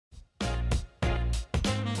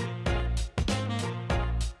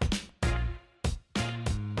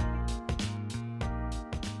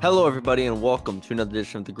Hello, everybody, and welcome to another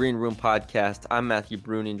edition of the Green Room Podcast. I'm Matthew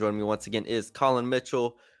Bruni, and joining me once again is Colin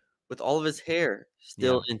Mitchell with all of his hair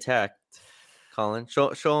still intact. Colin, show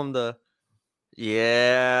him the...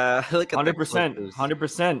 Yeah, look at 100%,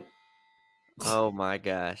 100%. Oh, my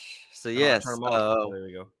gosh. So, Yes. yes, There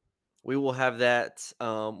we go. we will have that.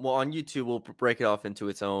 Well, on YouTube, we'll break it off into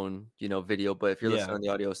its own, video. But if you're listening on the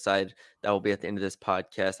audio side, that will be at the end of this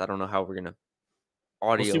podcast. I don't know how we're going to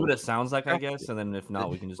audio. We'll see what it sounds like, I guess, and then if not,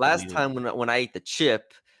 we can just Last time when I ate the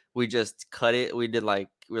chip, we just cut it. We did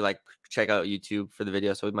check out YouTube for the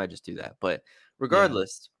video, so we might just do that. But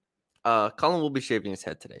regardless, Colin will be shaving his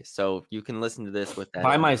head today, so you can listen to this with that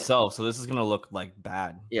by myself. So this is gonna look like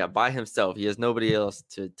bad. Yeah, by himself. He has nobody else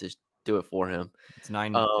to do it for him. It's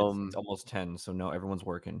 9. It's almost 10, so no, everyone's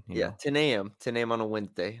working. 10 a.m. 10 a.m. on a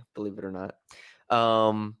Wednesday, believe it or not.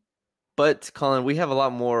 But Colin, we have a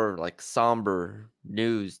lot more somber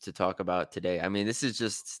news to talk about today. I mean, this is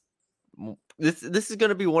just this is going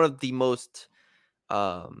to be one of the most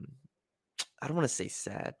I don't want to say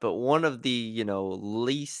sad, but one of the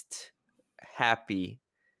least happy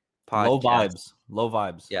podcasts. Low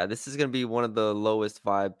vibes. Yeah, this is going to be one of the lowest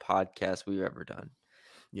vibe podcasts we've ever done.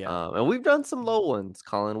 Yeah, and we've done some low ones,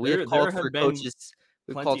 Colin. We have called for coaches.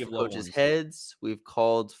 We've called for coaches' heads. We've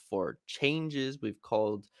called for changes. We've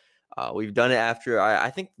called. We've done it after. I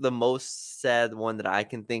think the most sad one that I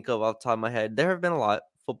can think of off the top of my head. There have been a lot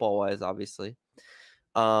football wise, obviously.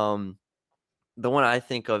 The one I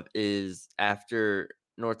think of is after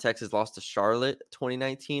North Texas lost to Charlotte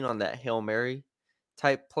 2019 on that Hail Mary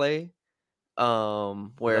type play.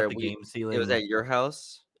 Where it was at your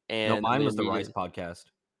house. And no, mine was the Rice podcast.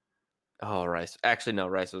 Oh, Rice. Actually, no,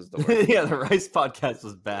 Rice was the worst. Yeah, the Rice podcast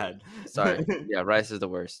was bad. Sorry. Yeah, Rice is the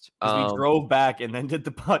worst. We drove back and then did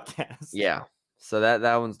the podcast. Yeah. So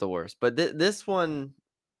that one's the worst. But this one,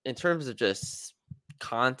 in terms of just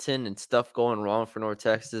content and stuff going wrong for North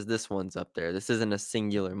Texas, this one's up there. This isn't a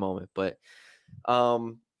singular moment. But we're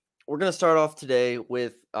going to start off today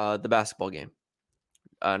with the basketball game.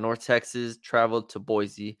 North Texas traveled to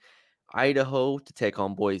Boise, Idaho to take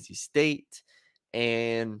on Boise State.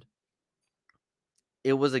 And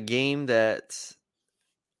it was a game that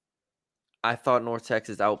I thought North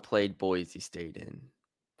Texas outplayed Boise State in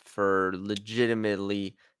for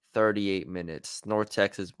legitimately 38 minutes. North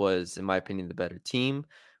Texas was, in my opinion, the better team.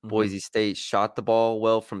 Mm-hmm. Boise State shot the ball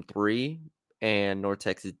well from 3, and North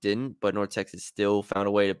Texas didn't. But North Texas still found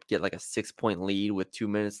a way to get a 6-point lead with 2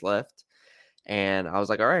 minutes left. And I was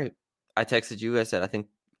like, all right. I texted you. I said,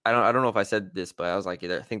 I don't know if I said this, but I was like,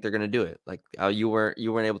 I think they're gonna do it. You weren't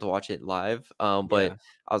able to watch it live, but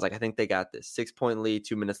I was like, I think they got this. 6-point lead,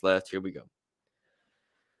 2 minutes left. Here we go.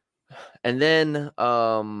 And then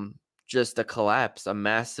just a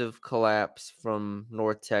massive collapse from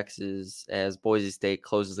North Texas as Boise State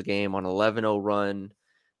closes the game on 11-0 run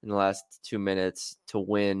in the last 2 minutes to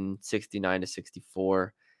win 69-64.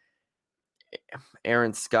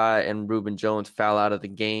 Aaron Scott and Reuben Jones foul out of the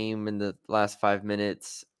game in the last 5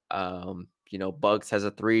 minutes. Bugs has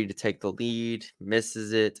a 3 to take the lead,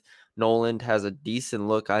 misses it. Noland has a decent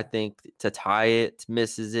look, I think, to tie it,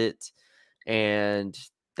 misses it. And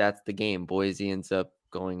that's the game. Boise ends up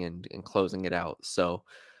going and closing it out. So,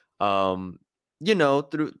 through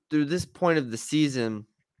this point of the season,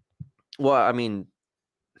 well, I mean,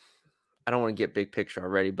 I don't want to get big picture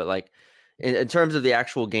already, but in terms of the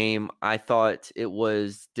actual game, I thought it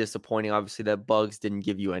was disappointing. Obviously, that Bugs didn't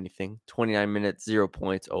give you anything. 29 minutes, 0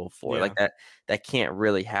 points, 0-4. Yeah. That can't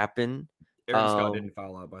really happen. Aaron Scott didn't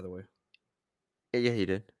foul out, by the way. Yeah, he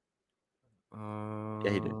did. Yeah,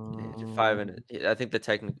 he did. Yeah, he did 5 and I think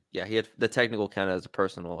he had the technical counted as a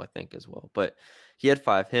personal, I think, as well. But he had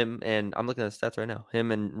 5. Him and I'm looking at the stats right now.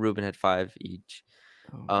 Him and Reuben had 5 each.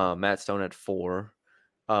 Matt Stone had 4.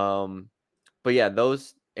 But yeah,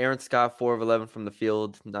 those. Aaron Scott, 4 of 11 from the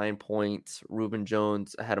field, 9 points. Reuben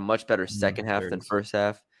Jones had a much better second half than first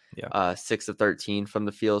half. Yeah. 6 of 13 from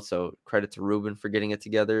the field. So credit to Reuben for getting it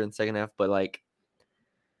together in the second half. But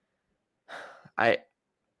I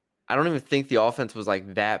don't even think the offense was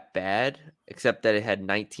that bad, except that it had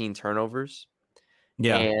 19 turnovers.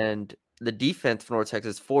 Yeah. And the defense for North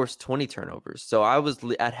Texas forced 20 turnovers. So I was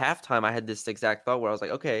at halftime, I had this exact thought where I was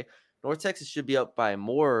like, okay, North Texas should be up by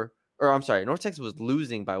more. Or I'm sorry, North Texas was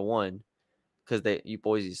losing by 1 because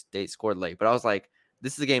Boise State scored late. But I was like,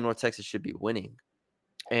 this is a game North Texas should be winning.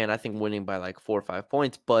 And I think winning by 4 or 5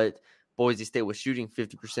 points. But Boise State was shooting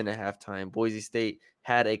 50% at halftime. Boise State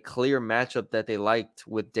had a clear matchup that they liked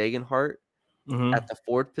with Dagenhart at the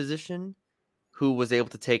forward position, who was able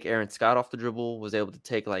to take Aaron Scott off the dribble, was able to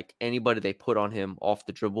take anybody they put on him off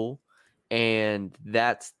the dribble. And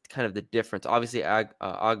that's kind of the difference. Obviously,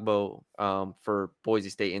 Agbo for Boise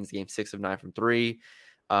State ends the game 6 of 9 from 3.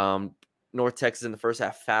 North Texas in the first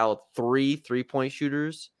half fouled 3 3-point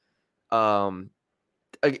shooters.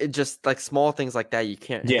 Just like small things like that you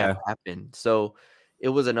can't have happen. So it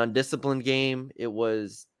was an undisciplined game. It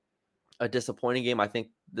was a disappointing game. I think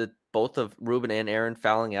that both of Ruben and Aaron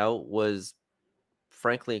fouling out was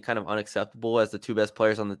frankly kind of unacceptable as the two best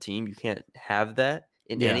players on the team. You can't have that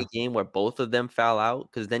in any game where both of them foul out,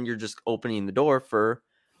 because then you're just opening the door for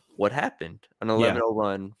what happened, an 11-0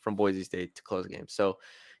 run from Boise State to close the game. So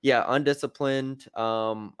yeah, undisciplined.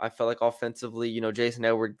 I felt like offensively, Jason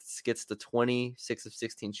Edwards gets the 26 of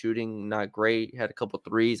 16 shooting, not great. Had a couple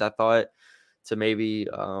threes, I thought, to maybe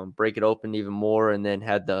break it open even more, and then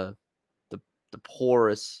had the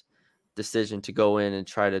poorest decision to go in and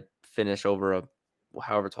try to finish over a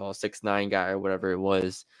however tall 6'9" guy or whatever it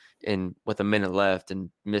was, and with a minute left, and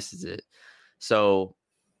misses it. So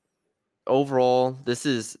overall, this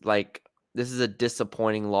is a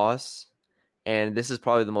disappointing loss, and this is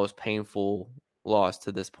probably the most painful loss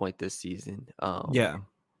to this point this season. Yeah,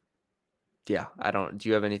 do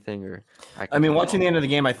you have anything? Or I mean, watching the end of the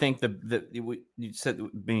game, I think you said,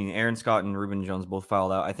 meaning Aaron Scott and Ruben Jones both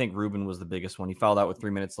fouled out. I think Ruben was the biggest one. He fouled out with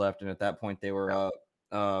 3 minutes left, and at that point they were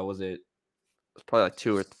was it? It's probably like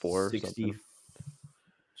 2 or 4. 60.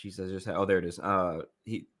 Jesus, there it is.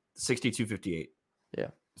 62-58. Yeah,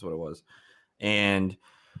 that's what it was. And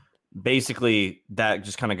basically that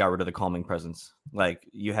just kind of got rid of the calming presence. Like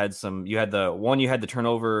you had the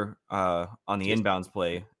turnover on the inbounds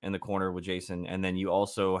play in the corner with Jason, and then you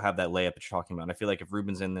also have that layup that you're talking about. I feel like if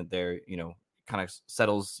Ruben's in there, kind of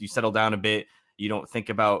settle down a bit. You don't think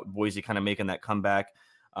about Boise kind of making that comeback.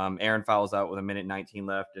 Aaron fouls out with 1:19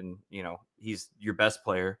 left, and he's your best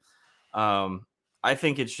player. I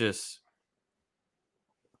think it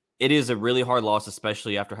is a really hard loss,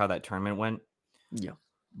 especially after how that tournament went. Yeah.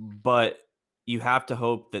 But you have to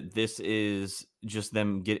hope that this is just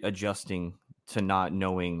them adjusting to not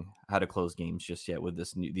knowing how to close games just yet with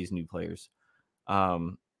these new players. I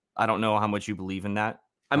don't know how much you believe in that.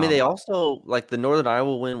 I mean, they also, like, the Northern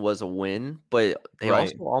Iowa win was a win, but they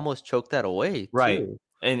also almost choked that away, too.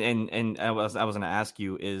 And I was going to ask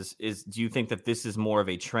you is do you think that this is more of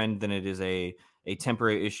a trend than it is a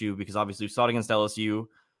temporary issue? Because obviously we saw it against LSU,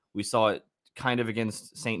 we saw it kind of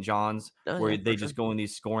against St. John's, where they just go in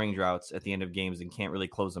these scoring droughts at the end of games and can't really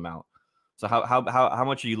close them out. So how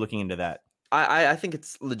much are you looking into that? I think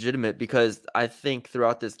it's legitimate, because I think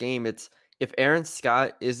throughout this game, it's if Aaron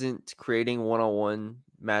Scott isn't creating one-on-one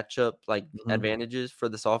matchup advantages for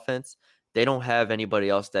this offense, they don't have anybody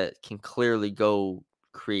else that can clearly go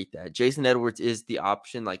create that. Jason Edwards is the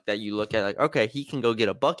option that you look at, okay, he can go get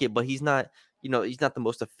a bucket, but he's not he's not the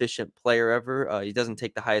most efficient player ever. He doesn't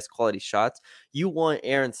take the highest quality shots. You want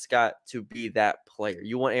Aaron Scott to be that player.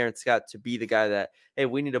 You want Aaron Scott to be the guy that, hey,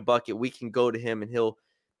 we need a bucket, we can go to him and he'll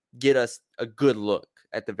get us a good look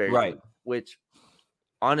at the very least, which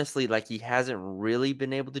honestly, he hasn't really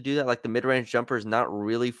been able to do that. The mid-range jumper is not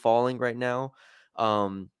really falling right now.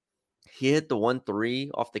 He hit the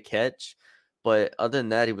 1-3 off the catch, but other than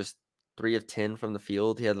that, he was 3 of 10 from the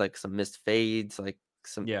field. He had some missed fades,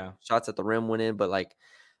 some shots at the rim went in, but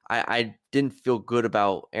I didn't feel good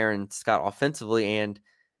about Aaron Scott offensively. And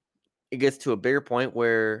it gets to a bigger point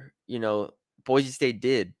where, Boise State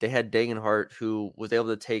they had Dagenhart, who was able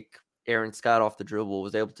to take Aaron Scott off the dribble,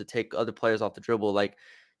 was able to take other players off the dribble.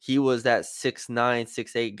 He was that 6'9",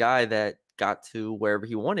 6'8" guy that got to wherever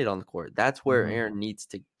he wanted on the court. That's where Aaron needs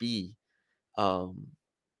to be for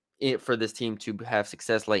this team to have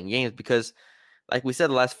success late in games, because like we said,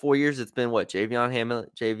 the last 4 years, it's been Javion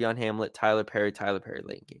Hamlet, Tyler Perry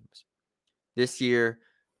late in games. This year,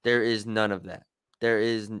 there is none of that. There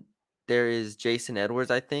is Jason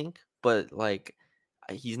Edwards, I think, but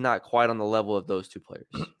he's not quite on the level of those two players.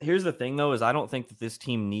 Here's the thing, though, is I don't think that this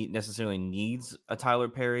team necessarily needs a Tyler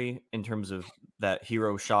Perry in terms of that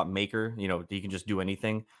hero shot maker. He can just do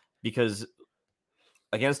anything, because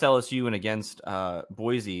against LSU and against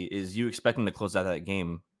Boise, is you expect them to close out that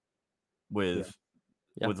game with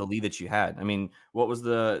the lead that you had. I mean, what was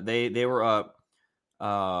they were up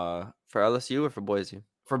for LSU or for Boise?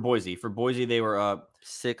 For Boise, they were up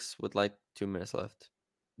 6 with 2 minutes left.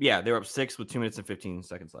 Yeah, they were up 6 with 2 minutes and 15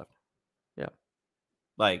 seconds left. Yeah.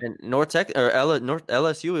 And North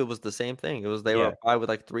LSU, it was the same thing. It was they were up 5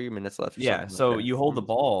 with 3 minutes left. Yeah, so you hold the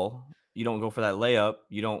ball, you don't go for that layup,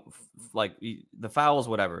 you don't the fouls,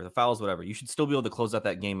 whatever. You should still be able to close out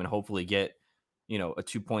that game and hopefully get a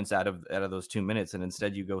 2 points out of those 2 minutes, and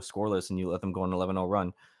instead you go scoreless and you let them go on an 11-0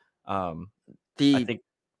 run.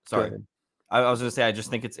 I was gonna say I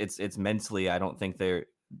just think it's mentally. I don't think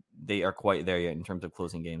they are quite there yet in terms of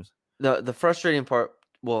closing games. The frustrating part,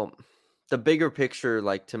 well, the bigger picture,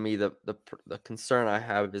 like to me, the concern I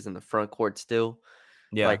have is in the front court still.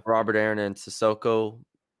 Yeah. Like Robert Aaron and Sissoko,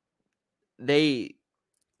 they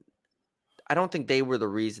I don't think they were the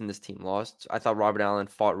reason this team lost. I thought Robert Allen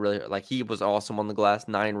fought really like he was awesome on the glass,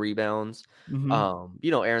 9 rebounds. Mm-hmm.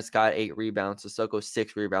 Aaron Scott 8 rebounds, Sissoko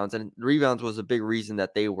 6 rebounds, and rebounds was a big reason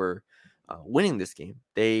that they were winning this game.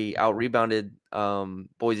 They out rebounded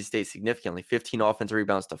Boise State significantly, 15 offensive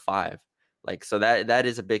rebounds to 5. Like so that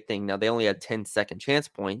is a big thing. Now they only had 10 second chance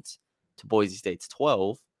points to Boise State's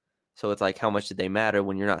 12. So it's like how much did they matter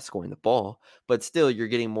when you're not scoring the ball? But still you're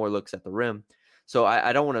getting more looks at the rim. So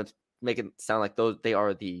I don't want to make it sound like they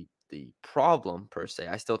are the problem per se.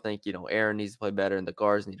 I still think, Aaron needs to play better and the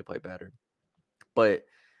guards need to play better. But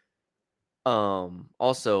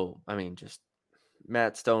also, I mean, just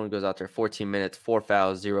Matt Stone goes out there 14 minutes, 4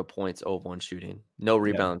 fouls, 0 points, 0 of 1 shooting, no Yeah.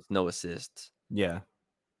 rebounds, no assists. Yeah.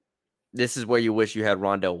 This is where you wish you had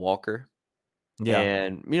Rondell Walker. Yeah.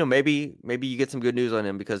 And maybe you get some good news on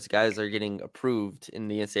him because guys are getting approved in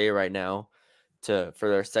the NCAA right now for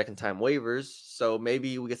their second time waivers. So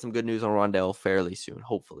maybe we get some good news on Rondell fairly soon,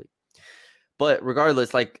 hopefully. But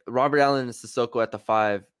regardless, like Robert Allen and Sissoko at the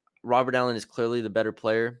 5, Robert Allen is clearly the better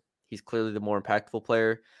player. He's clearly the more impactful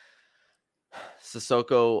player.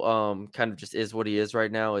 Sissoko kind of just is what he is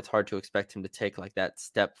right now. It's hard to expect him to take like that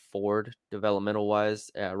step forward developmental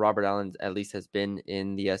wise. Robert Allen at least has been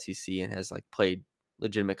in the SEC and has like played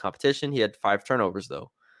legitimate competition. He had 5 turnovers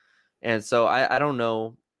though. And so I don't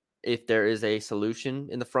know if there is a solution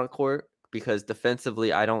in the front court because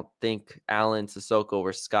defensively, I don't think Allen, Sissoko,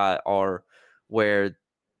 or Scott are where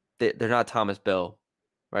they're not Thomas Bell,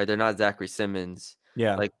 right? They're not Zachary Simmons.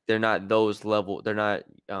 Yeah. Like they're not those level. They're not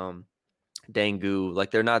Dangu.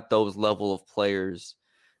 Like they're not those level of players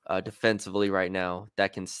defensively right now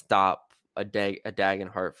that can stop a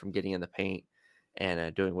Dagenhart from getting in the paint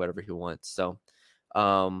and doing whatever he wants. So,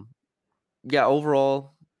 yeah,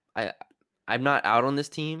 overall, I'm not out on this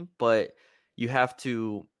team, but you have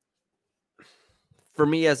to. For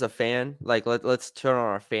me as a fan, like let's turn on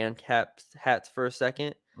our fan hats for a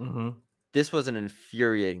second. Mm-hmm. This was an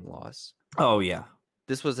infuriating loss. Oh yeah.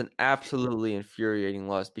 This was an absolutely infuriating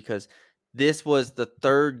loss because this was the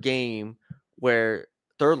third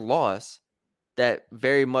loss that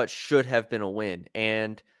very much should have been a win.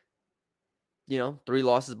 And 3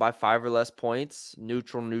 losses by 5 or less points,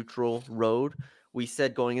 neutral road. We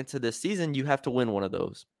said going into this season, you have to win one of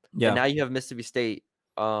those. Yeah. And now you have Mississippi State.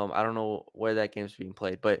 I don't know where that game's being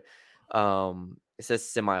played, but it says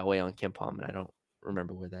semi away on Kimpom, and I don't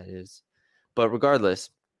remember where that is. But regardless,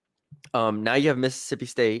 now you have Mississippi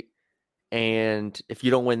State, and if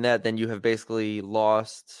you don't win that, then you have basically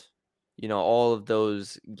lost, all of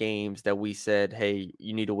those games that we said, hey,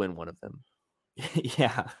 you need to win one of them.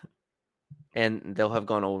 Yeah. And they'll have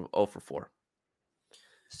gone 0 for 4.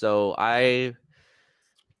 So I'm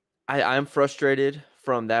frustrated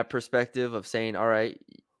from that perspective of saying, all right,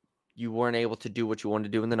 you weren't able to do what you wanted to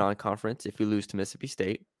do in the non-conference if you lose to Mississippi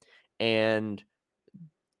State. And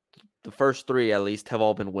the first 3 at least have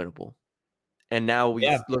all been winnable. And now we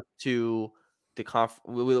look to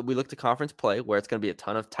we look to conference play where it's going to be a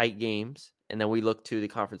ton of tight games. And then we look to the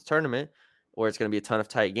conference tournament where it's going to be a ton of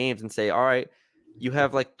tight games and say, all right, you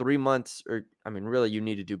have like 3 months, or I mean, really, you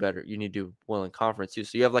need to do better. You need to do well in conference too.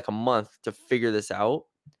 So you have like a month to figure this out.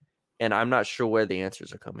 And I'm not sure where the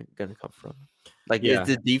answers are going to come from. Like, is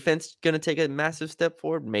the defense going to take a massive step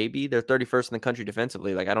forward? Maybe. They're 31st in the country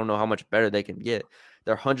defensively. Like, I don't know how much better they can get.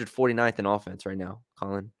 They're 149th in offense right now,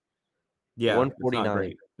 Colin. Yeah,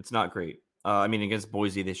 149. It's not great. I mean, against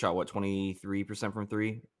Boise, they shot 23% from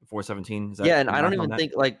 3, 417. Yeah, and I don't even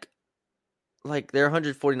think like they're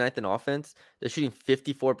 149th in offense. They're shooting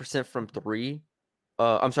 54% from 3.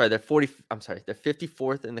 I'm sorry, they're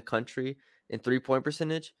 54th in the country in 3-point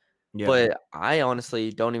percentage. Yeah. But I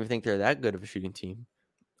honestly don't even think they're that good of a shooting team.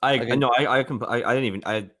 I'm shocked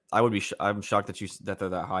that they're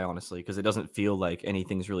that high, honestly, because it doesn't feel like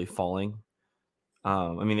anything's really falling.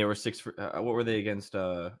 I mean, they were 6 for what were they against?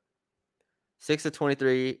 6 of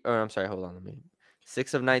 23. Or I'm sorry, hold on,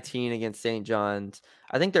 6 of 19 against St. John's.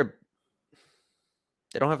 I think they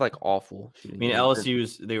don't have like awful shooting. I mean,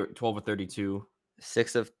 LSU's they were 12 of 32.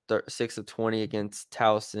 6 of 20 against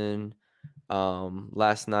Towson.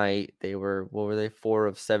 Last night they were 4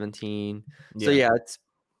 of 17. Yeah. So yeah,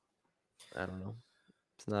 I don't know.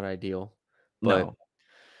 It's not ideal, but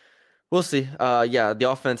we'll see. Yeah,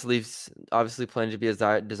 the offense leaves obviously plenty to be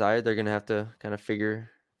desired. They're gonna have to kind of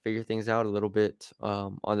figure figure things out a little bit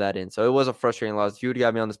on that end. So it was a frustrating loss. If you would have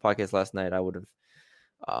got me on this podcast last night, I would have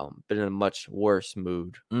been in a much worse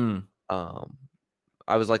mood.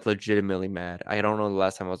 I was like legitimately mad. I don't know the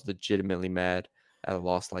last time I was legitimately mad at a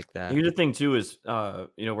loss like that. Here's the thing too is we're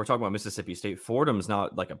talking about Mississippi State. Fordham's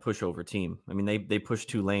not like a pushover team. I mean they pushed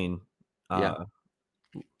Tulane.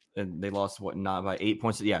 And they lost not by 8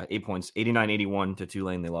 points. Yeah, 8 points. 89-81 to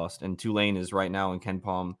Tulane they lost. And Tulane is right now in Ken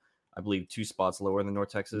Palm, I believe 2 spots lower than North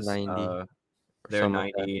Texas. 90. They're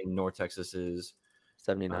 90 like and North Texas is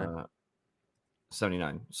 79.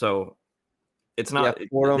 79. So it's not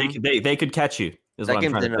Fordham, they could catch you. Is that what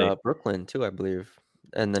I'm game's trying to say. Brooklyn too, I believe.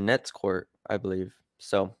 And the Nets court, I believe.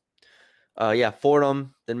 So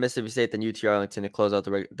Fordham, then Mississippi State, then UT Arlington to close out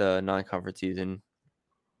the non-conference season.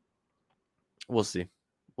 We'll see.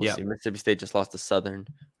 We'll see. Mississippi State just lost to Southern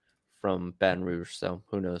from Baton Rouge, so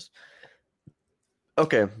who knows?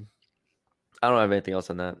 Okay. I don't have anything else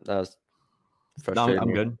on that. That was frustrating. No,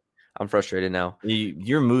 I'm good. I'm frustrated now.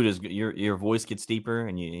 Your mood is your voice gets deeper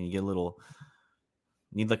and you get a little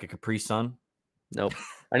need like a Capri Sun. Nope.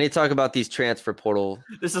 I need to talk about these transfer portal.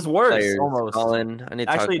 This is worse players, almost. Colin. I need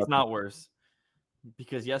to Actually, it's not worse.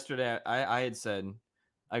 Because yesterday I had said,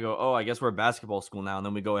 I go, oh, I guess we're a basketball school now, and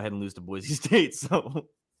then we go ahead and lose to Boise State. So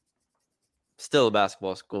still a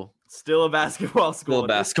basketball school. Still a basketball school. Still a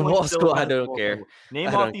basketball school. I don't care.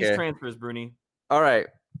 Name off these transfers, Bruni. All right.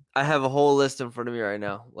 I have a whole list in front of me right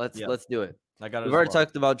now. Let's do it. I got it. We've already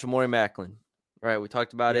talked about Jamori Macklin. Right, we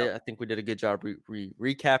talked about it. I think we did a good job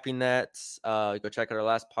recapping that. Go check out our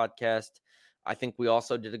last podcast. I think we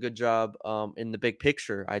also did a good job in the big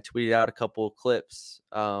picture. I tweeted out a couple of clips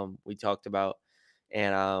we talked about,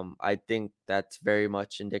 and I think that's very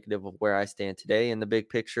much indicative of where I stand today in the big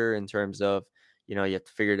picture in terms of, you have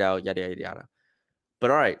to figure it out, yada, yada, yada. But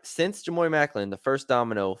all right, since Jamori Macklin, the first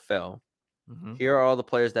domino fell, here are all the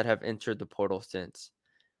players that have entered the portal since.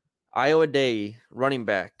 Iowa Day, running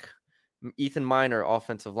back. Ethan Miner,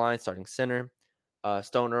 offensive line, starting center.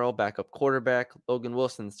 Stone Earl, backup quarterback. Logan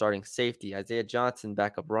Wilson, starting safety. Isaiah Johnson,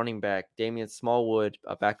 backup running back. Damian Smallwood,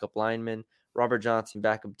 a backup lineman. Robert Johnson,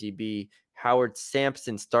 backup DB. Howard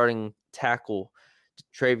Sampson, starting tackle.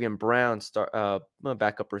 Travion Brown,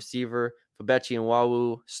 backup receiver. Fabechi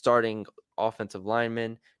Nwawu, starting offensive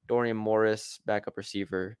lineman. Dorian Morris, backup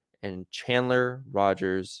receiver. And Chandler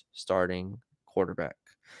Rogers, starting quarterback.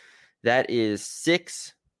 That is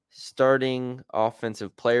 6 starting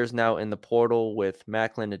offensive players now in the portal with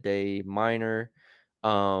Macklin, Aday, Miner,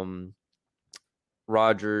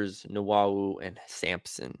 Rogers, Nwawu, and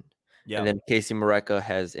Sampson. Yeah. And then Casey Mareka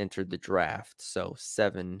has entered the draft. So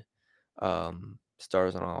 7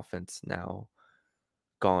 stars on offense now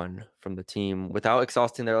gone from the team without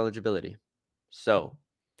exhausting their eligibility. So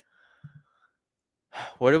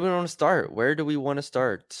where do we want to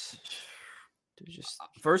start?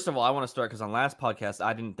 First of all, I want to start because on last podcast,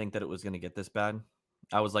 I didn't think that it was going to get this bad.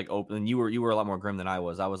 I was like open, and you were a lot more grim than I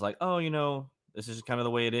was. I was like, oh, this is just kind of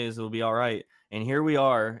the way it is. It'll be all right. And here we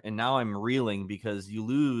are, and now I'm reeling because you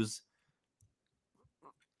lose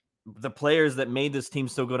the players that made this team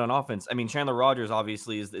so good on offense. I mean, Chandler Rogers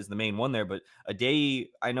obviously is the main one there, but Aday,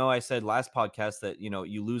 I know I said last podcast that,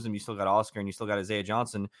 you lose him, you still got Oscar, and you still got Isaiah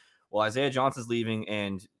Johnson. Well, Isaiah Johnson's leaving,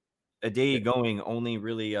 and Aday going only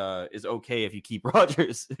really is okay if you keep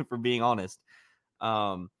Rogers, for being honest.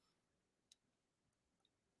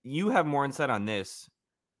 You have more insight on this.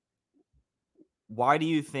 Why do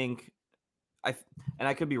you think and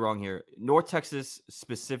I could be wrong here, North Texas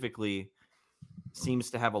specifically seems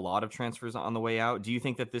to have a lot of transfers on the way out? Do you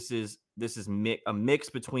think that this is a mix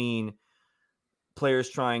between players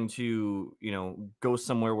trying to, go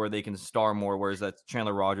somewhere where they can star more, whereas that's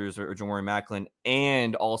Chandler Rogers or Jamori Macklin,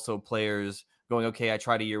 and also players going, okay, I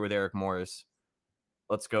tried a year with Eric Morris.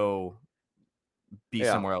 Let's go be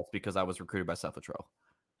somewhere else because I was recruited by Seth Luttrell.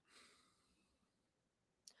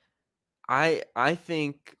 I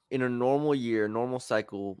think in a normal year, normal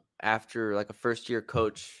cycle, after like a first-year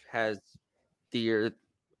coach has the year,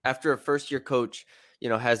 after a first-year coach,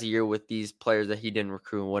 has a year with these players that he didn't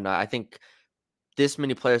recruit and whatnot, I think this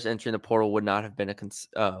many players entering the portal would not have been would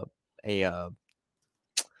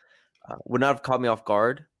not have caught me off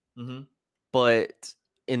guard. Mm-hmm. But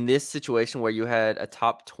in this situation where you had a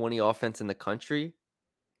top 20 offense in the country,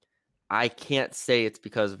 I can't say it's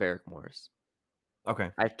because of Eric Morris. Okay.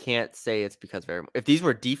 I can't say it's because of Eric. If these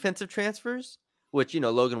were defensive transfers, which,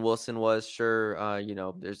 Logan Wilson was, sure,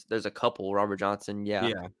 there's a couple, Robert Johnson,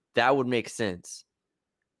 that would make sense.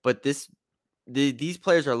 But these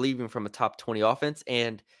players are leaving from a top 20 offense,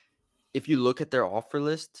 and if you look at their offer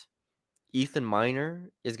list, Ethan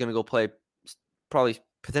Miner is going to go play, probably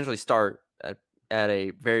potentially start at at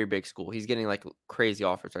a very big school. He's getting like crazy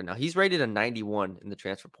offers right now. He's rated a 91 in the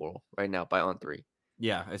transfer portal right now by On3.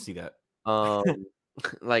 Yeah, I see that. Um,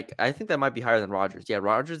 like I think that might be higher than Rogers. Yeah,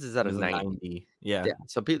 Rogers is at a There's a 90. 90. Yeah. Yeah,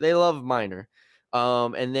 so they love Minor.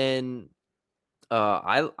 And then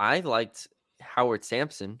I liked Howard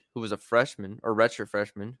Sampson, who was a freshman or redshirt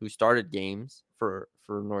freshman who started games for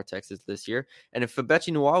North Texas this year. And if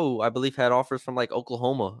Fabechi Nuawu, I believe, had offers from like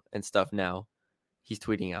Oklahoma and stuff now, he's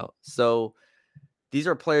tweeting out. So these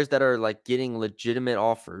are players that are like getting legitimate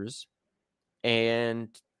offers, and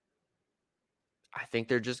I think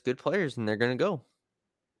they're just good players and they're going to go.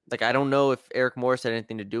 Like, I don't know if Eric Morris had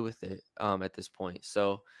anything to do with it at this point.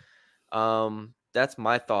 So that's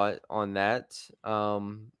my thought on that.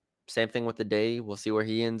 Same thing with the day. We'll see where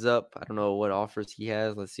he ends up. I don't know what offers he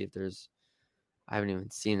has. Let's see if I haven't even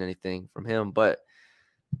seen anything from him, but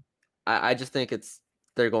I just think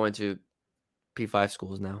they're going to P5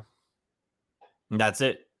 schools now. That's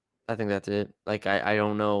it. I think that's it. Like, I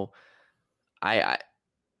don't know.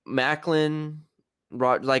 Macklin,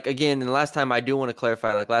 like, again, and the last time I do want to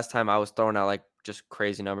clarify, like, last time I was throwing out, like, just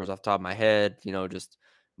crazy numbers off the top of my head, just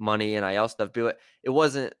money and NIL stuff. But it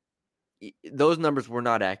wasn't, those numbers were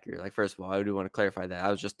not accurate. Like, first of all, I do want to clarify that.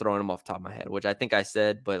 I was just throwing them off the top of my head, which I think I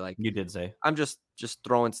said, but, like, You did say. I'm just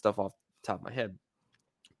throwing stuff off the top of my head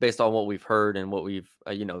based on what we've heard and what we've,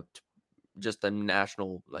 just the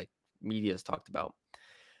national, like, media has talked about.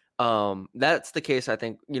 That's the case. I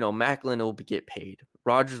think, Macklin will get paid.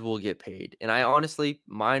 Rogers will get paid. And I honestly,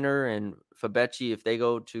 Minor and Fabechi, if they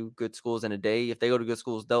go to good schools in a day, if they go to good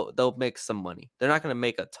schools, they'll make some money. They're not going to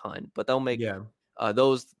make a ton, but they'll make,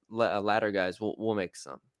 those latter guys will make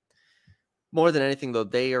some. More than anything, though,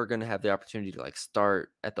 they are going to have the opportunity to like start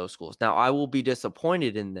at those schools. Now, I will be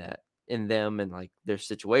disappointed in them and like their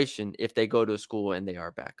situation if they go to a school and they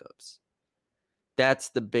are backups. That's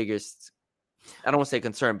the biggest, I don't want to say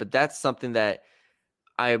concern, but that's something that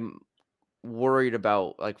I'm worried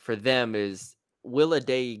about. Like, for them is, will a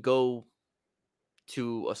day go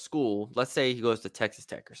to a school? Let's say he goes to Texas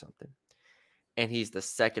Tech or something, and he's the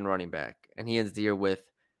second running back, and he ends the year with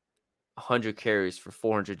 100 carries for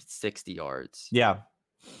 460 yards. Yeah.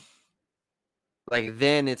 Like,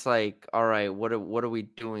 then it's like, all right, what are we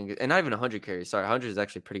doing? And not even 100 carries. Sorry, 100 is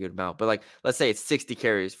actually a pretty good amount. But like, let's say it's 60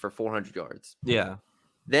 carries for 400 yards. Yeah.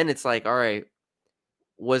 Then it's like, all right,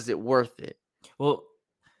 was it worth it? Well,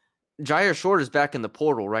 Jair Short is back in the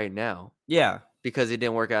portal right now. Yeah. Because it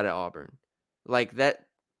didn't work out at Auburn. Like, that,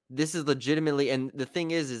 this is legitimately, and the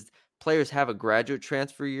thing is players have a graduate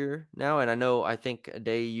transfer year now. And I think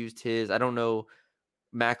Aday used his, I don't know,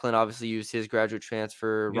 Macklin obviously used his graduate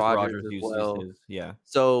transfer. Rogers as well. His, yeah.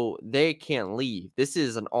 So they can't leave. This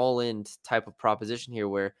is an all-in type of proposition here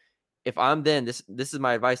where if I'm then, this is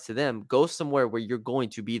my advice to them, go somewhere where you're going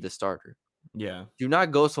to be the starter. Yeah. Do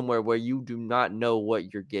not go somewhere where you do not know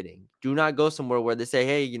what you're getting. Do not go somewhere where they say,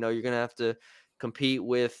 hey, you're going to have to compete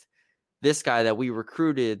with this guy that we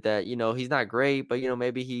recruited that, he's not great, but,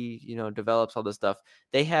 maybe he, develops all this stuff.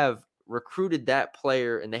 They have recruited that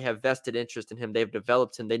player and they have vested interest in him. They've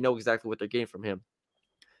developed him. They know exactly what they're getting from him.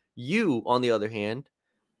 You, on the other hand,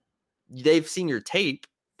 they've seen your tape.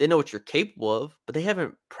 They know what you're capable of, but they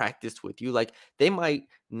haven't practiced with you. Like, they might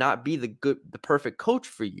not be the perfect coach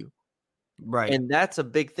for you. Right. And that's a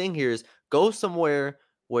big thing here is go somewhere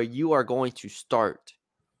where you are going to start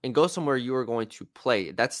and go somewhere you are going to play.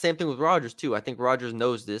 That's the same thing with Rogers too. I think Rogers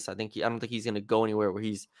knows this. I don't think he's going to go anywhere where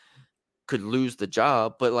he's could lose the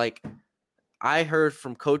job. But like, I heard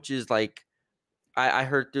from coaches, like I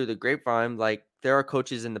heard through the grapevine, like there are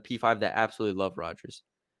coaches in the P5 that absolutely love Rogers.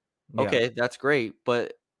 Yeah. Okay, that's great.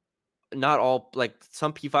 But not all, like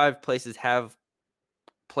some P5 places have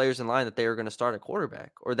players in line that they are going to start a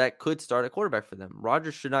quarterback or that could start a quarterback for them.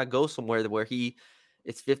 Rogers should not go somewhere where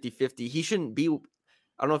it's 50-50. He shouldn't be,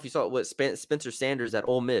 I don't know if you saw what Spencer Sanders at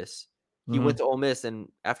Ole Miss. He went to Ole Miss and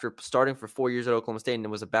after starting for 4 years at Oklahoma State and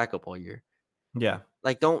was a backup all year. Yeah.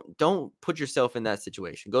 Like, don't put yourself in that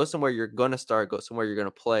situation. Go somewhere you're going to start, go somewhere you're going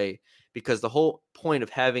to play, because the whole point of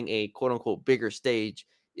having a quote unquote bigger stage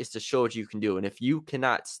is to show what you can do. And if you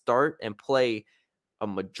cannot start and play a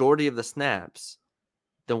majority of the snaps,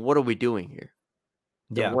 then what are we doing here?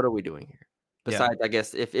 What are we doing here? Besides, I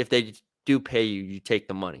guess if they do pay you, you take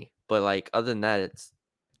the money. But like, other than that,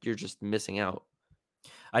 you're just missing out.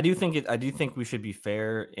 I do think we should be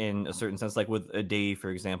fair in a certain sense. Like with Aday,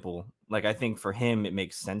 for example, like I think for him it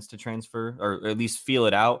makes sense to transfer or at least feel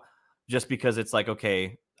it out, just because it's like,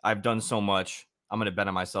 okay, I've done so much, I'm gonna bet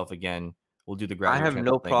on myself again. We'll do the graduate. I have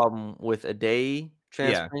no problem with Aday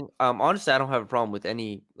transferring. Honestly, I don't have a problem with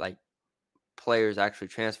any like players actually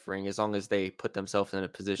transferring as long as they put themselves in a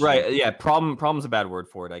position. Right. Yeah. Problem's a bad word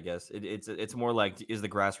for it, I guess. It's more like, is the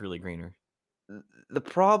grass really greener? The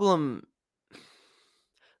problem,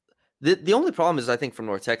 the only problem is, I think, from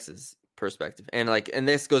North Texas perspective, and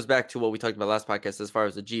this goes back to what we talked about last podcast as far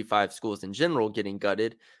as the G5 schools in general getting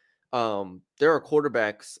gutted. There are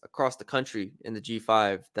quarterbacks across the country in the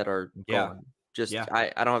G5 that are gone.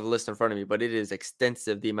 I don't have a list in front of me, but it is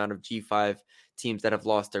extensive, the amount of G5 teams that have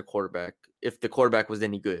lost their quarterback, if the quarterback was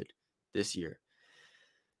any good this year.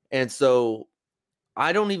 And so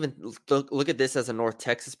I don't even look at this as a North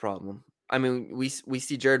Texas problem. I mean, we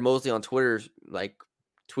see Jared Mosley on Twitter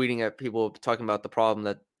tweeting at people talking about the problem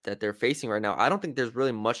that they're facing right now. I don't think there's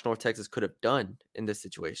really much North Texas could have done in this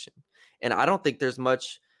situation. And I don't think there's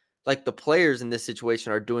much the players in this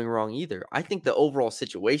situation are doing wrong either. I think the overall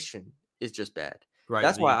situation is just bad. Right.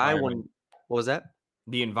 That's why I want. What was that?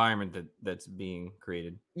 The environment that's being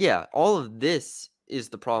created. Yeah, all of this is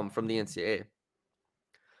the problem from the NCAA.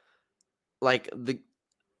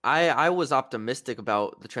 I was optimistic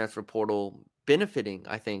about the transfer portal benefiting,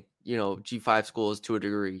 I think, G5 schools to a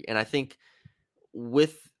degree. And I think I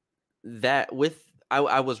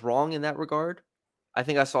was wrong in that regard. I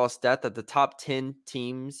think I saw a stat that the top 10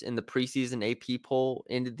 teams in the preseason AP poll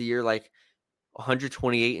ended the year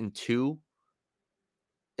 128-2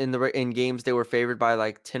 in games they were favored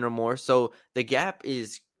by 10 or more. So the gap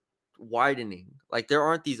is widening. There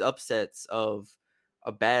aren't these upsets of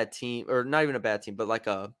a bad team, or not even a bad team, but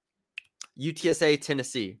a UTSA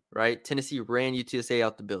Tennessee, right? Tennessee ran UTSA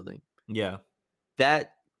out the building. Yeah.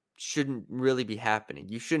 That shouldn't really be happening.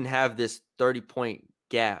 You shouldn't have this 30-point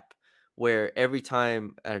gap where every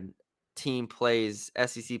time a team plays,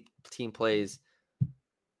 SEC team plays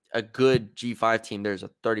a good G5 team, there's a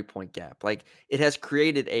 30-point gap. It has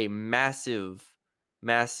created a massive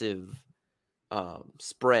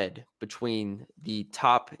spread between the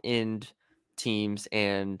top end teams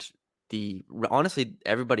and honestly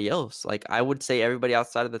everybody else. I would say everybody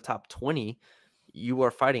outside of the top 20, you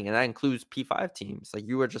are fighting, and that includes P5 teams.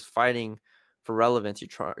 You are just fighting for relevance.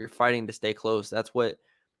 You're fighting to stay close. That's what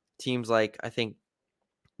teams I think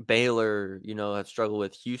Baylor, have struggled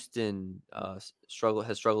with. Houston has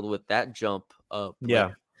struggled with that jump up.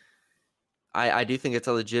 Yeah. I do think it's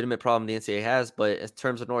a legitimate problem the NCAA has, but in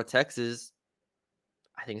terms of North Texas,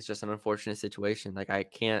 I think it's just an unfortunate situation.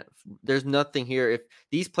 There's nothing here. If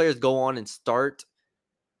these players go on and start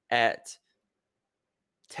at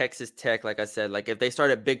Texas Tech, like I said, if they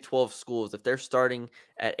start at Big 12 schools, if they're starting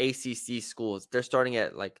at ACC schools, if they're starting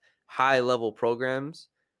at high level programs,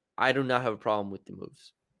 I do not have a problem with the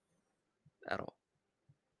moves at all.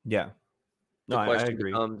 Yeah. No, the question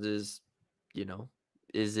becomes is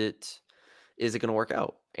it going to work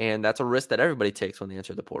out? And that's a risk that everybody takes when they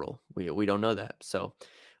enter the portal. We don't know that. So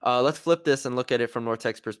let's flip this and look at it from North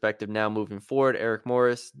Tech's perspective now moving forward. Eric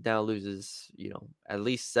Morris now loses, at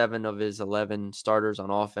least 7 of his 11 starters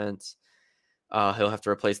on offense. He'll have to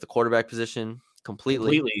replace the quarterback position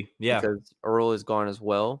completely. Yeah. Because Earl is gone as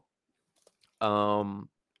well.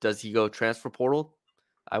 Does he go transfer portal?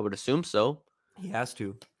 I would assume so. He has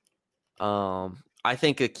to. I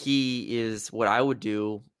think a key is what I would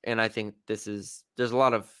do, and I think there's a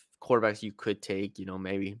lot of quarterbacks you could take,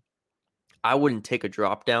 maybe. I wouldn't take a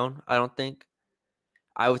drop down, I don't think.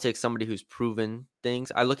 I would take somebody who's proven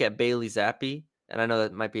things. I look at Bailey Zappi, and I know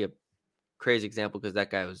that might be a crazy example because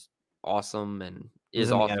that guy was awesome and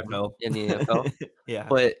is awesome in the NFL. Yeah.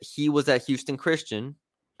 But he was at Houston Christian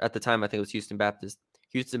at the time. I think it was Houston Baptist.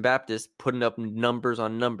 Houston Baptist putting up numbers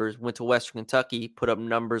on numbers, went to Western Kentucky, put up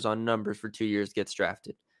numbers on numbers for 2 years, gets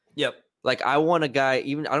drafted. Yep. I want a guy,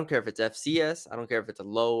 I don't care if it's FCS, I don't care if it's a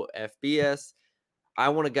low FBS. I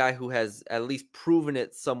want a guy who has at least proven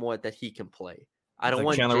it somewhat that he can play. I don't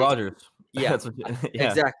want Chandler Rogers. Yeah,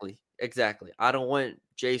 exactly. I don't want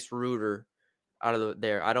Jace Ruder out of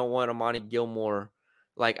there. I don't want Amani Gilmore.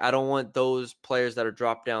 I don't want those players that are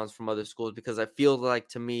drop downs from other schools because I feel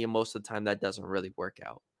to me, most of the time, that doesn't really work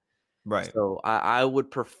out. Right. So I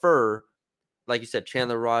would prefer, like you said,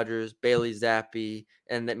 Chandler Rogers, Bailey Zappi,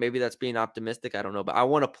 and that maybe that's being optimistic. I don't know. But I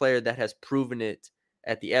want a player that has proven it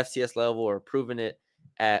at the FCS level or proven it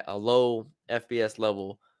at a low FBS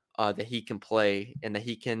level that he can play and that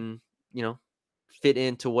he can, fit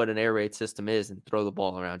into what an air raid system is and throw the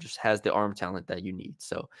ball around, just has the arm talent that you need.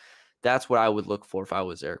 So that's what I would look for if I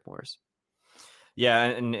was Eric Morris. Yeah,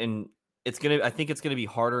 and I think it's gonna be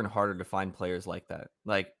harder and harder to find players like that.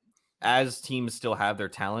 As teams still have their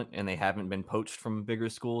talent and they haven't been poached from bigger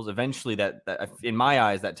schools, eventually that in my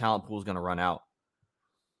eyes, that talent pool is gonna run out.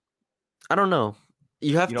 I don't know.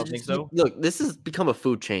 You don't think so? Look, this has become a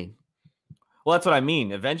food chain. Well, that's what I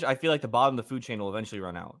mean. Eventually, I feel like the bottom of the food chain will eventually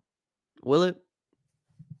run out. Will it?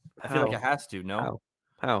 I feel like How? it has to. No,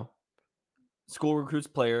 How? school recruits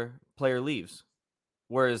player leaves.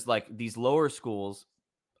 Whereas like these lower schools,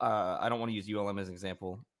 I don't want to use ULM as an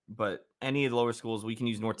example, but any of the lower schools, we can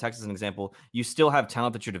use North Texas as an example. You still have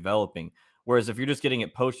talent that you're developing. Whereas if you're just getting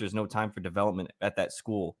it poached, there's no time for development at that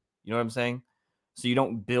school. You know what I'm saying? So you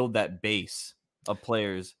don't build that base of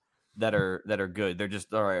players that are good. They're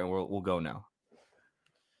just all right. We'll go now.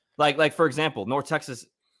 Like for example, North Texas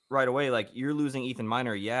right away. Like you're losing Ethan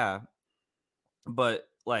Miner, yeah, but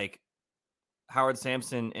like Howard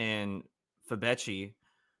Sampson and Fabechi,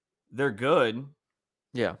 they're good,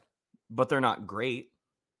 Yeah. but they're not great.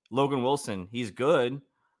 Logan Wilson, he's good,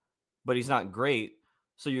 but he's not great.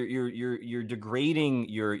 So you're degrading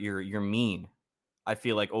your mean. I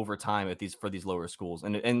feel like over time at these for these lower schools,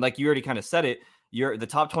 and like you already kind of said it, the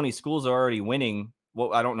top 20 schools are already winning.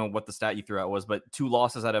 Well, I don't know what the stat you threw out was, but 2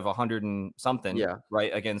 losses out of 100 and something, Yeah. right,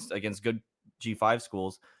 against good G5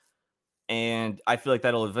 schools. And I feel like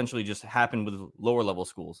that'll eventually just happen with lower level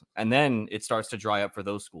schools, and then it starts to dry up for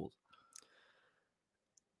those schools.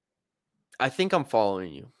 I think I'm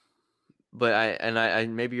following you, but I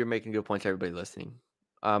maybe you're making good points to everybody listening.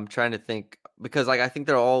 I'm trying to think because like I think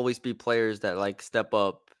there'll always be players that like step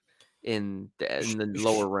up in the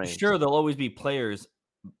lower ranks. Sure, there'll always be players,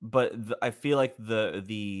 but I feel like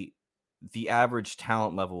the average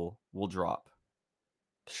talent level will drop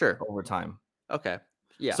Sure. over time. Okay.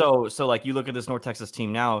 Yeah. So like you look at this North Texas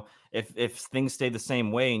team now, if things stay the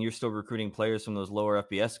same way and you're still recruiting players from those lower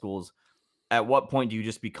FBS schools, at what point do you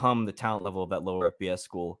just become the talent level of that lower FBS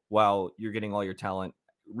school while you're getting all your talent,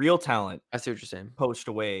 real talent, I see what you're saying. poached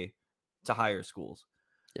away to higher schools?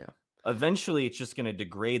 Yeah. Eventually, it's just going to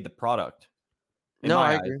degrade the product. In No, my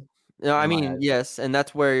I eyes, agree. No, I in my mean, eyes. yes, and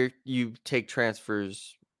that's where you take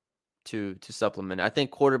transfers to supplement. I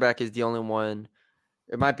think quarterback is the only one.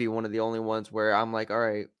 It might be one of the only ones where I'm like, all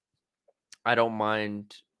right, I don't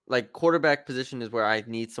mind. Like quarterback position is where I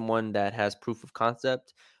need someone that has proof of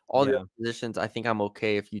concept. All the Yeah. other positions, I think I'm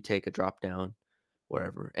okay if you take a drop down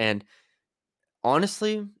wherever. And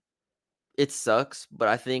honestly, it sucks, but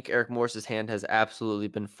I think Eric Morris's hand has absolutely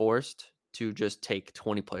been forced to just take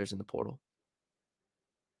 20 players in the portal.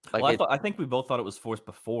 Like Well, it I think we both thought it was forced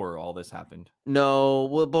before all this happened. no,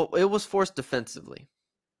 well, but it was forced defensively.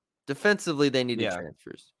 Defensively, they needed Yeah.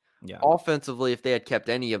 transfers. Yeah. Offensively, if they had kept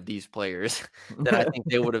any of these players, then I think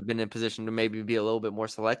they would have been in position to maybe be a little bit more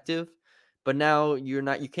selective. But now you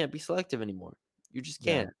can't be selective anymore. You just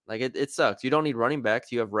Yeah. can't. Like it sucks. You don't need running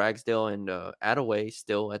backs. You have Ragsdale and Attaway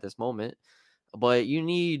still at this moment, but you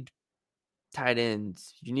need tight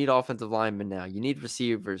ends. You need offensive linemen now. You need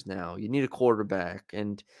receivers now. You need a quarterback,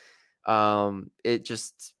 and it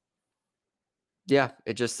just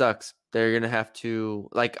it just sucks. They're gonna have to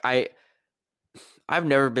like I've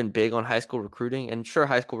never been big on high school recruiting, and sure,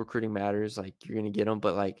 high school recruiting matters. Like you're gonna get them,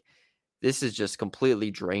 but like this has just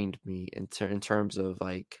completely drained me in terms of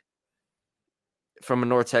like from a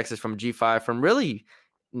North Texas, from G5, from really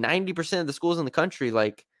 90% of the schools in the country.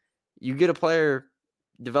 Like you get a player,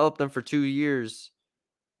 develop them for 2 years,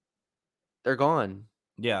 they're gone.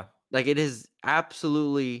 Yeah. Like it is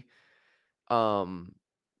absolutely, um,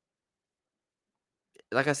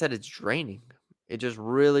 like I said, it's draining. It just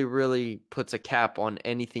really, really puts a cap on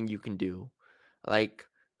anything you can do. Like,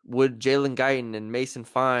 would Jalen Guyton and Mason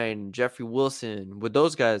Fine, Jeffrey Wilson, would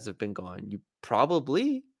those guys have been gone? You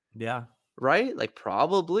probably, Yeah. right? Like,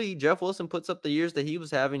 probably. Jeff Wilson puts up the years that he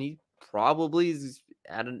was having. He probably is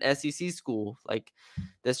at an SEC school. Like,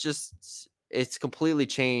 that's just, it's completely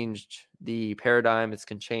changed the paradigm. It's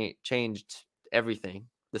changed everything,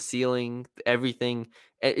 the ceiling, everything.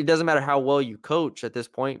 It doesn't matter how well you coach at this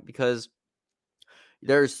point because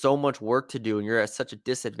there's so much work to do and you're at such a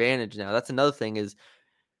disadvantage now. That's another thing is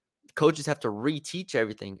coaches have to reteach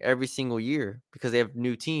everything every single year because they have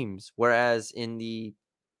new teams. Whereas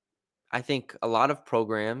I think a lot of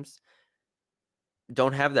programs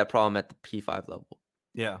don't have that problem at the P5 level.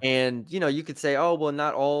 Yeah. And, you could say, oh, well,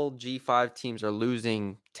 not all G5 teams are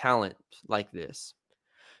losing talent like this.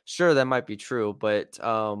 Sure, that might be true, but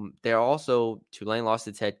they're also Tulane lost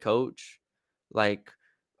its head coach. Like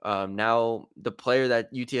now the player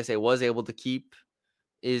that UTSA was able to keep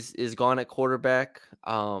is gone at quarterback.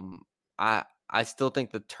 I still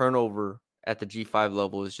think the turnover at the G5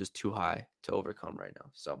 level is just too high to overcome right now.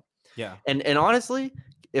 So Yeah. and honestly,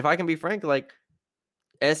 if I can be frank, like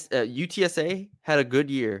UTSA had a good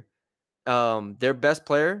year. Their best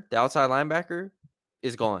player, the outside linebacker,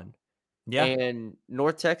 is gone. Yeah. And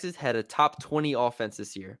North Texas had a top 20 offense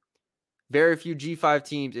this year. Very few G5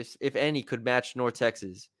 teams, if any, could match North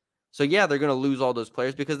Texas. 20 offense. And North Texas had a top 20 offense this year. Very few G5 teams, if any, could match North Texas. 20 offense. And North Texas had a top 20 offense this year. Very few G5 teams, if any, could match North Texas. So yeah, they're gonna lose all those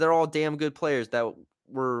players because they're all damn good players that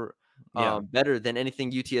were better than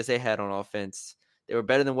anything UTSA had on offense. They were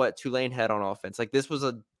better than what Tulane had on offense. Like this was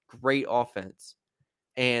a great offense,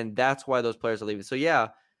 and that's why those players are leaving. So yeah,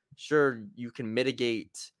 sure you can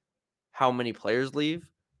mitigate how many players leave,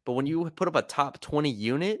 but when you put up a top 20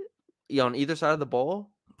 unit on either side of the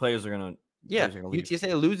ball, players are gonna leave.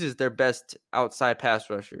 UTSA loses their best outside pass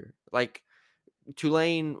rusher. Like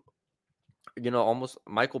Tulane, almost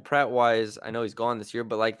Michael Pratt wise, I know he's gone this year,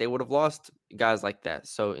 but like they would have lost guys like that.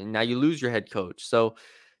 So and now you lose your head coach. So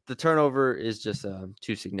the turnover is just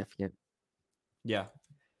too significant. Yeah.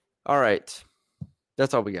 All right.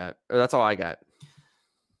 That's all we got. Or that's all I got.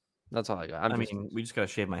 That's all I got. We just gotta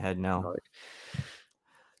shave my head now.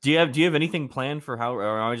 Do you have anything planned for how, or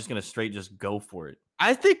are we just gonna straight just go for it?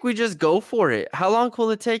 I think we just go for it. How long will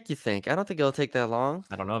it take, you think? I don't think it'll take that long.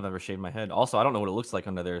 I don't know. I've never shaved my head. Also, I don't know what it looks like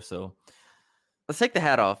under there. So let's take the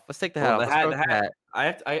hat off. Let's take the hat off. The hat.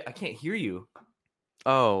 I can't hear you.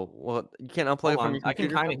 Oh, well, you can't unplug it from your computer? I can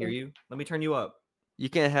kind of hear you. Let me turn you up. You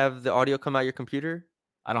can't have the audio come out your computer?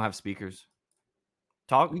 I don't have speakers.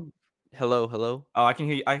 Talk. Hello. Oh, I can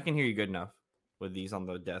hear you. I can hear you good enough with these on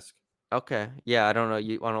the desk. Okay. Yeah, I don't know. I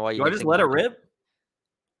don't know why you. Do I just let it rip?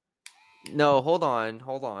 No, hold on.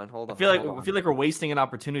 I feel like we're wasting an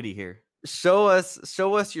opportunity here. Show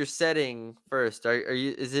us your setting first. Are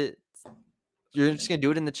you? Is it? You're just gonna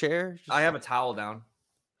do it in the chair? I have a towel down.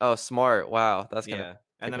 Oh, smart! Wow, that's gonna.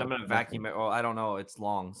 And then I'm gonna vacuum it. Well, I don't know. It's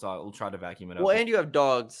long, so I'll try to vacuum it up. Well, and you have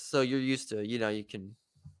dogs, so you're used to. You can.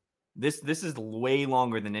 This is way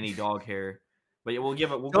longer than any dog hair, but we'll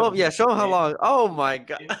give it. Show them how long. Oh my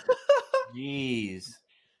god. Jeez,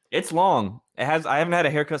 it's long. I haven't had a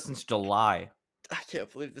haircut since July. I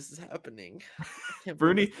can't believe this is happening.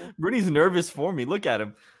 Bruni's nervous for me. Look at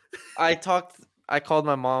him. I called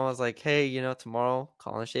my mom. I was like, hey, tomorrow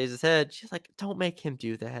Colin shaves his head. She's like, don't make him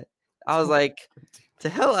do that. I was like, to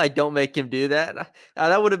hell, I don't make him do that.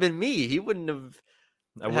 That would have been me. He wouldn't have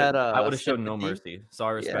I would have shown no mercy. So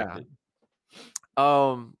I respect it.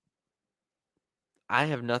 I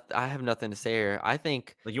have nothing to say here. I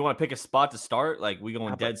think like you want to pick a spot to start. Like we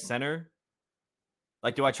going dead center.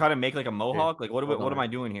 Like, do I try to make like a mohawk? Like, what am I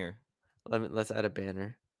doing here? Let's add a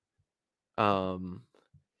banner.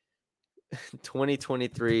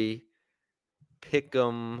 2023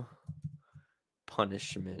 Pick'em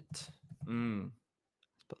punishment.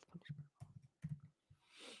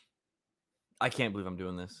 I can't believe I'm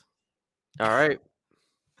doing this. All right.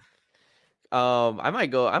 I might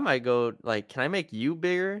go like, can I make you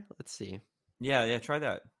bigger? Let's see. Yeah, try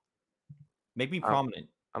that. Make me prominent.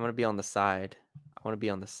 I'm gonna be on the side. I want to be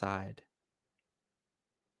on the side.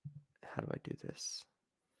 How do I do this?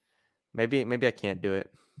 Maybe I can't do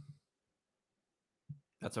it.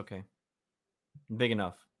 That's okay. Big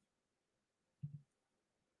enough.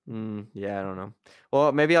 Yeah, I don't know.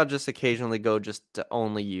 Well, maybe I'll just occasionally go just to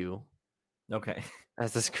only you. Okay.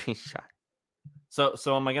 As a screenshot. So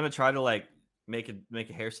am I gonna try to like make a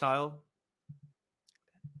hairstyle?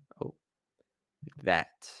 Oh, like that.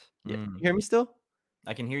 Yeah. You hear me still?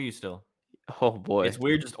 I can hear you still. Oh boy, it's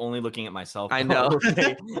weird just only looking at myself. I know.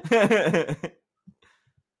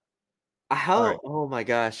 How? Right. Oh my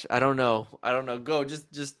gosh, I don't know. Go,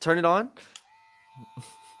 just turn it on.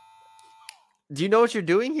 Do you know what you're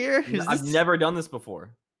doing here? I've never done this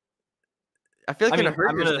before. I feel like you're gonna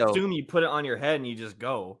hurt yourself. I'm gonna assume you put it on your head and you just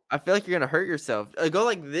go. I feel like you're gonna hurt yourself. Go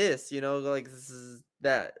like this, go like this is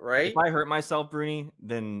that, right? If I hurt myself, Bruni,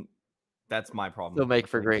 then that's my problem. It'll make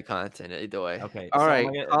for great content either way. Okay. All right,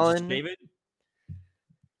 Colin. David.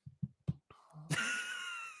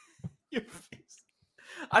 Your face.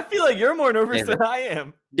 I feel like you're more nervous than I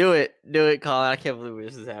am. Do it, Colin. I can't believe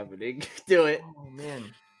this is happening. Do it. Oh man,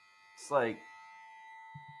 it's like.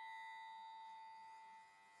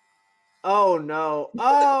 Oh no!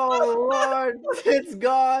 Oh Lord, it's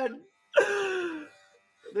gone.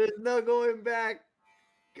 There's no going back.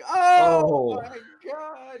 Oh my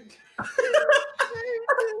God!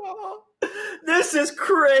 This is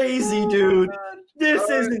crazy, dude. This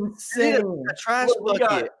is insane. A trash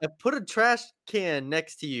bucket. Put a trash can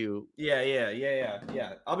next to you. Yeah.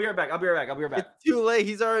 I'll be right back. It's too late.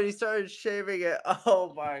 He's already started shaving it.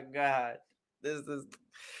 Oh my God!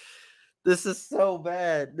 This is so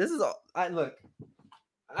bad. This is look.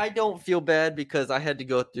 I don't feel bad because I had to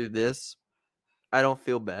go through this. I don't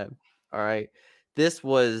feel bad. All right. This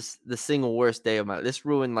was the single worst day of my life. This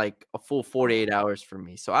ruined like a full 48 hours for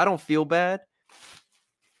me. So I don't feel bad.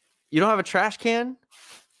 You don't have a trash can?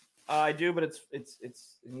 I do, but it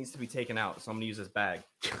needs to be taken out. So I'm gonna use this bag.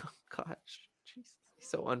 Gosh, Jesus,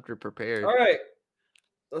 so underprepared. All right.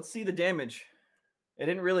 Let's see the damage. It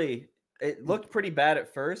didn't really. It looked pretty bad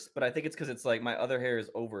at first, but I think it's because it's like my other hair is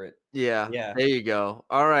over it. Yeah. Yeah. There you go.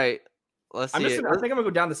 All right. Let's see I it. think I'm gonna go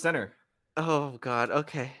down the center. Oh God.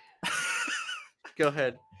 Okay. Go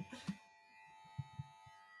ahead.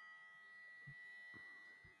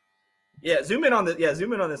 Yeah, zoom in on this. Yeah,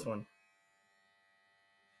 zoom in on this one.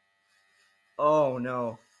 Oh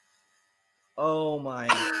no. Oh my.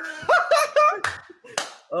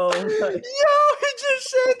 Oh my. Yo, he just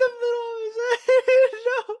shaved the middle of his head.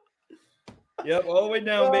 No. Yep, all the way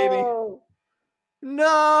down, baby.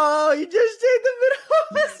 No, he just shaved the middle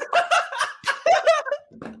of his head.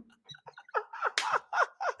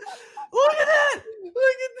 Look at that! Look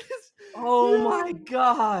at this. Oh Yo, my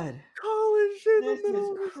god. Colin shaved This the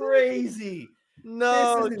middle of is his head. crazy.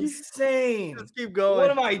 No, This is insane. just keep going.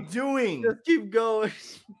 What am I doing? Just keep going.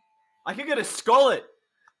 I could get a skullet.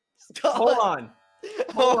 Hold on.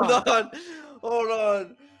 Hold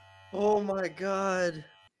on. Oh my God.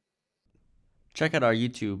 Check out our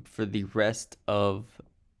YouTube for the rest of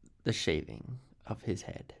the shaving of his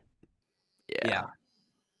head. Yeah.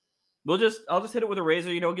 I'll just hit it with a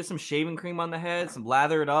razor, get some shaving cream on the head, some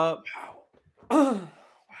lather it up. Wow.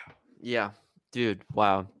 Yeah, dude.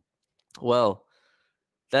 Wow. Well,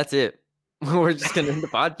 that's it. We're just going to end the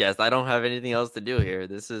podcast. I don't have anything else to do here.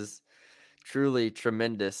 This is truly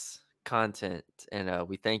tremendous content. And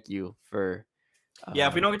we thank you for.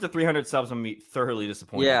 If we don't get to 300 subs, I'm going to be thoroughly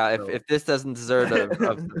disappointed. Yeah, if this doesn't deserve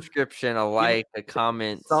a subscription, a like, a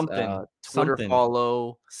comment, Twitter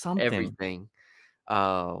follow, everything.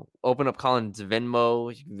 Open up Colin's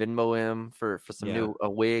Venmo. You can Venmo him for some new a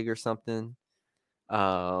wig or something.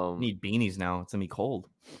 Need beanies now. It's gonna be cold.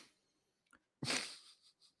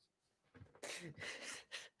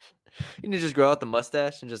 You need to just grow out the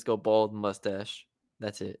mustache and just go bald mustache.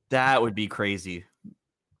 That's it. That would be crazy.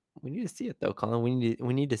 We need to see it though, Colin.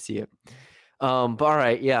 We need to see it. But all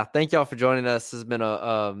right, yeah. Thank y'all for joining us. This has been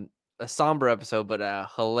a somber episode, but a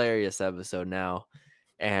hilarious episode now.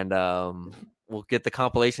 And we'll get the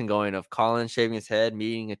compilation going of Colin shaving his head,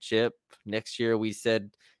 meeting a chip. Next year, we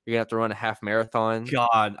said you're gonna have to run a half marathon.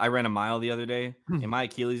 God, I ran a mile the other day, and my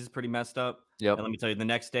Achilles is pretty messed up. Yep. And let me tell you, the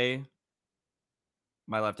next day,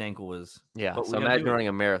 my left ankle was. So imagine running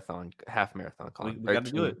a marathon, half marathon. Colin. We got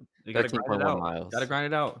to do it. We got to grind it out. Miles. Got to grind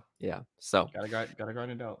it out. Yeah. So got to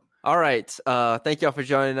grind it out. All right. Thank y'all for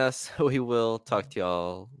joining us. We will talk to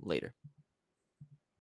y'all later.